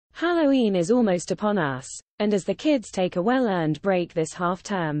Halloween is almost upon us, and as the kids take a well-earned break this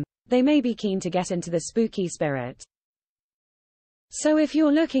half-term, they may be keen to get into the spooky spirit. So if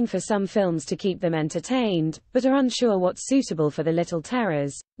you're looking for some films to keep them entertained, but are unsure what's suitable for the little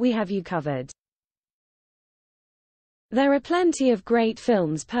terrors, we have you covered. There are plenty of great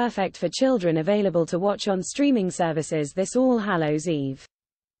films perfect for children available to watch on streaming services this All Hallows Eve.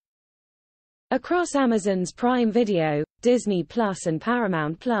 Across Amazon's Prime Video, Disney Plus and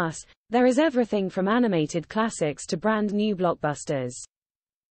Paramount Plus, there is everything from animated classics to brand new blockbusters.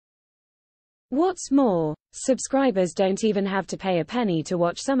 What's more, subscribers don't even have to pay a penny to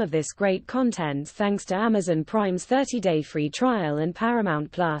watch some of this great content thanks to Amazon Prime's 30-day free trial and Paramount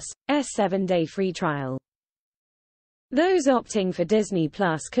Plus' 7-day free trial. Those opting for Disney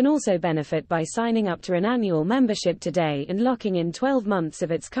Plus can also benefit by signing up to an annual membership today and locking in 12 months of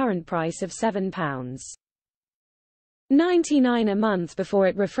its current price of £7.99 a month before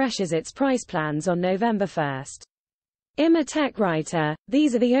it refreshes its price plans on November 1st. I'm a tech writer,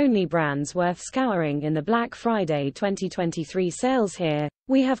 these are the only brands worth scouring in the Black Friday 2023 sales here.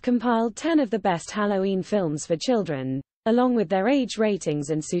 We have compiled 10 of the best Halloween films for children, along with their age ratings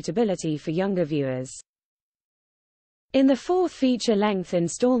and suitability for younger viewers. In the fourth feature-length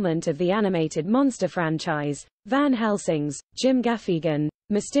installment of the animated monster franchise, Van Helsing's Jim Gaffigan,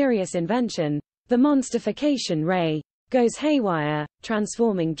 Mysterious Invention, The Monsterfication Ray, goes haywire,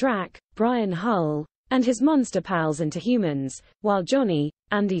 transforming Drac, Brian Hull, and his monster pals into humans, while Johnny,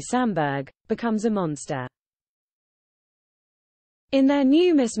 Andy Samberg, becomes a monster. In their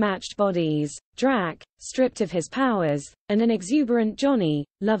new mismatched bodies, Drac, stripped of his powers, and an exuberant Johnny,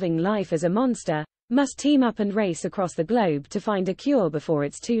 loving life as a monster, must team up and race across the globe to find a cure before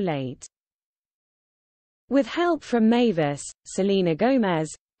it's too late. With help from Mavis, Selena Gomez,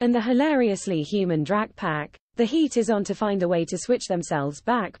 and the hilariously human Drac Pack, the heat is on to find a way to switch themselves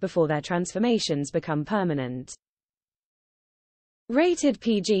back before their transformations become permanent. Rated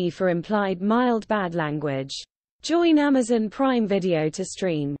PG for implied mild bad language. Join Amazon Prime Video to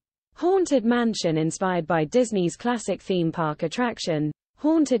stream Haunted Mansion. Inspired by Disney's classic theme park attraction,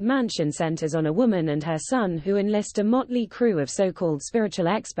 Haunted Mansion centers on a woman and her son who enlist a motley crew of so-called spiritual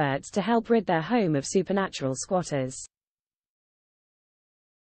experts to help rid their home of supernatural squatters.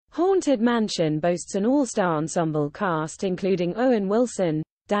 Haunted Mansion boasts an all-star ensemble cast including Owen Wilson,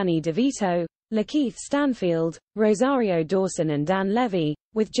 Danny DeVito, Lakeith Stanfield, Rosario Dawson and Dan Levy,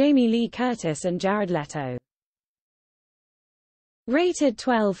 with Jamie Lee Curtis and Jared Leto. Rated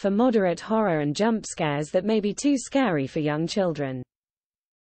 12 for moderate horror and jump scares that may be too scary for young children.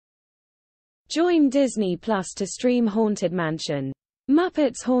 Join Disney Plus to stream Haunted Mansion.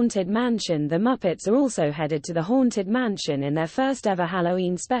 Muppets Haunted Mansion. The Muppets are also headed to the Haunted Mansion in their first ever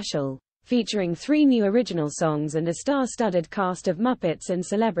Halloween special, featuring 3 new original songs and a star-studded cast of Muppets and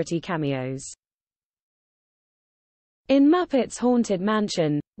celebrity cameos. In Muppets Haunted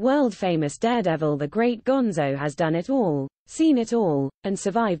Mansion, world-famous daredevil the Great Gonzo has done it all, seen it all, and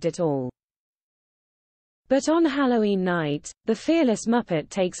survived it all. But on Halloween night, the fearless Muppet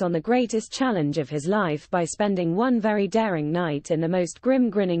takes on the greatest challenge of his life by spending one very daring night in the most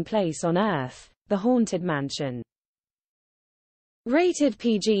grim-grinning place on Earth, the Haunted Mansion. Rated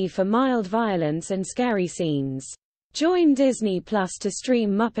PG for mild violence and scary scenes. Join Disney Plus to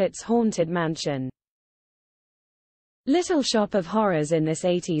stream Muppets Haunted Mansion. Little Shop of Horrors. In this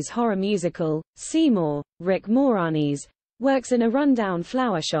 80s horror musical, Seymour, Rick Moranis, works in a rundown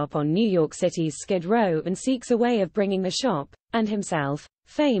flower shop on New York City's Skid Row and seeks a way of bringing the shop, and himself,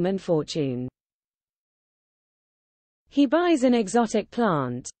 fame and fortune. He buys an exotic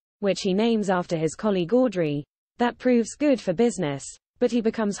plant, which he names after his colleague Audrey, that proves good for business, but he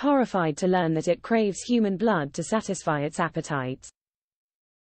becomes horrified to learn that it craves human blood to satisfy its appetite.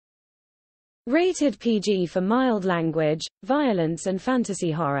 Rated PG for mild language, violence and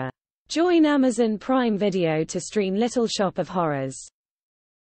fantasy horror. Join Amazon Prime Video to stream Little Shop of Horrors.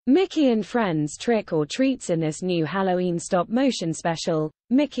 Mickey and Friends Trick or Treats. In this new Halloween stop-motion special,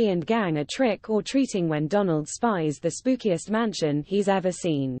 Mickey and gang are trick or treating when Donald spies the spookiest mansion he's ever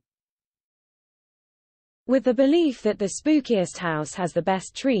seen. With the belief that the spookiest house has the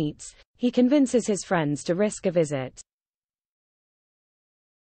best treats, he convinces his friends to risk a visit.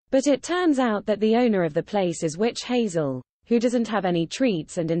 But it turns out that the owner of the place is Witch Hazel, who doesn't have any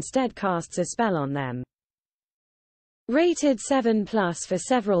treats and instead casts a spell on them. Rated 7+ for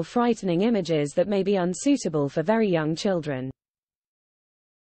several frightening images that may be unsuitable for very young children.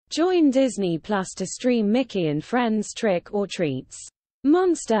 Join Disney Plus to stream Mickey and Friends Trick or Treats.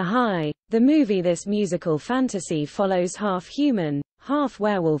 Monster High, the movie. This musical fantasy follows half-human,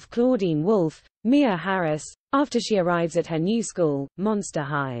 half-werewolf Claudine Wolfe, Mia Harris, after she arrives at her new school, Monster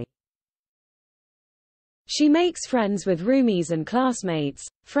High. She makes friends with roomies and classmates,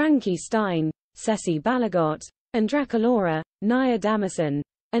 Frankie Stein, Ceci Balagot, and Draculaura, Nia Damison,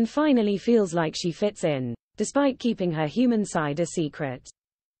 and finally feels like she fits in, despite keeping her human side a secret.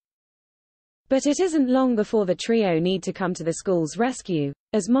 But it isn't long before the trio need to come to the school's rescue,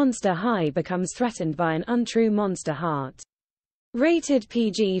 as Monster High becomes threatened by an untrue monster heart. Rated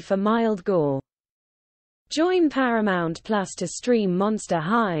PG for mild gore. Join Paramount Plus to stream Monster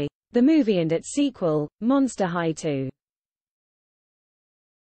High, the movie and its sequel, Monster High 2.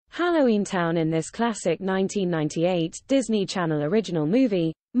 Halloweentown. In this classic 1998 Disney Channel original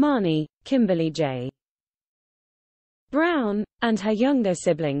movie, Marnie, Kimberly J. Brown, and her younger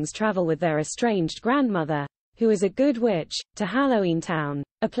siblings travel with their estranged grandmother, who is a good witch, to Halloweentown,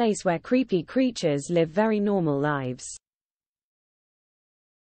 a place where creepy creatures live very normal lives.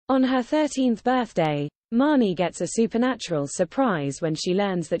 On her 13th birthday, Marnie gets a supernatural surprise when she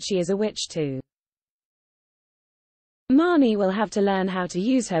learns that she is a witch too. Marnie will have to learn how to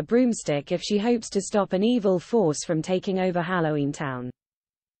use her broomstick if she hopes to stop an evil force from taking over Halloweentown.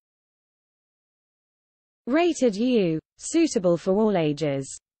 Rated U, suitable for all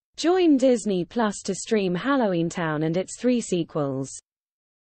ages. Join Disney Plus to stream Halloweentown and its 3 sequels.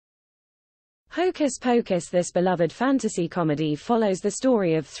 Hocus Pocus. This beloved fantasy comedy follows the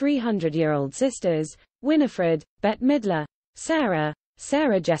story of 300-year-old sisters, Winifred, Bette Midler, Sarah,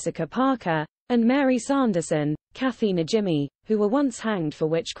 Sarah Jessica Parker, and Mary Sanderson, Kathy Najimy, who were once hanged for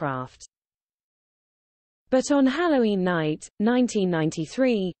witchcraft. But on Halloween night,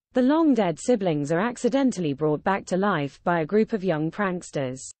 1993, the long-dead siblings are accidentally brought back to life by a group of young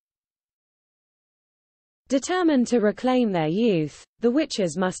pranksters. Determined to reclaim their youth, the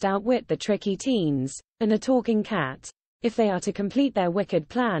witches must outwit the tricky teens, and a talking cat, if they are to complete their wicked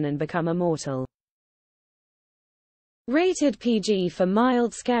plan and become immortal. Rated PG for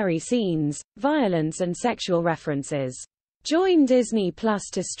mild scary scenes, violence and sexual references. Join Disney Plus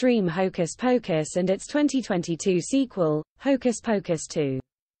to stream Hocus Pocus and its 2022 sequel, Hocus Pocus 2.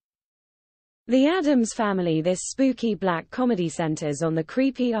 The Addams Family. This spooky black comedy centers on the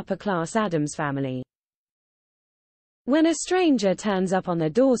creepy upper-class Addams family. When a stranger turns up on their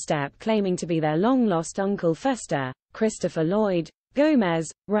doorstep claiming to be their long-lost Uncle Fester, Christopher Lloyd,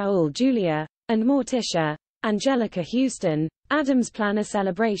 Gomez, Raul Julia, and Morticia, Angelica Houston, Addams plan a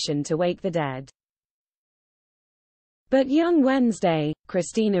celebration to wake the dead. But young Wednesday,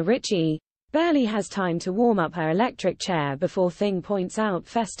 Christina Ricci, barely has time to warm up her electric chair before Thing points out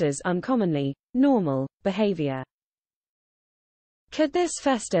Fester's uncommonly normal behavior. Could this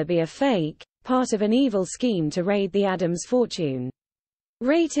Fester be a fake, part of an evil scheme to raid the Addams fortune?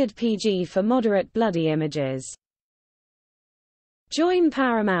 Rated PG for moderate bloody images. Join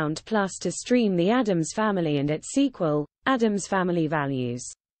Paramount Plus to stream The Addams Family and its sequel, Addams Family Values.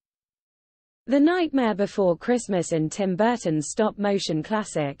 The Nightmare Before Christmas in Tim Burton's stop-motion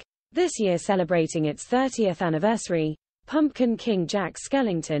classic, this year celebrating its 30th anniversary, Pumpkin King Jack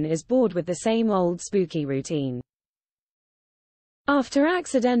Skellington is bored with the same old spooky routine. After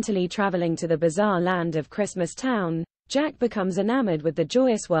accidentally traveling to the bizarre land of Christmas Town, Jack becomes enamored with the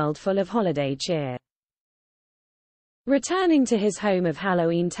joyous world full of holiday cheer. Returning to his home of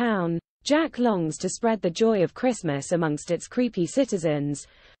Halloweentown, Jack longs to spread the joy of Christmas amongst its creepy citizens,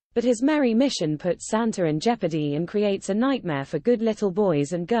 but his merry mission puts Santa in jeopardy and creates a nightmare for good little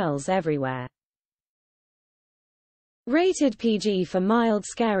boys and girls everywhere. Rated PG for mild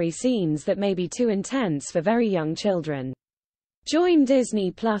scary scenes that may be too intense for very young children. Join Disney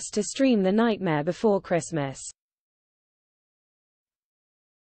Plus to stream The Nightmare Before Christmas.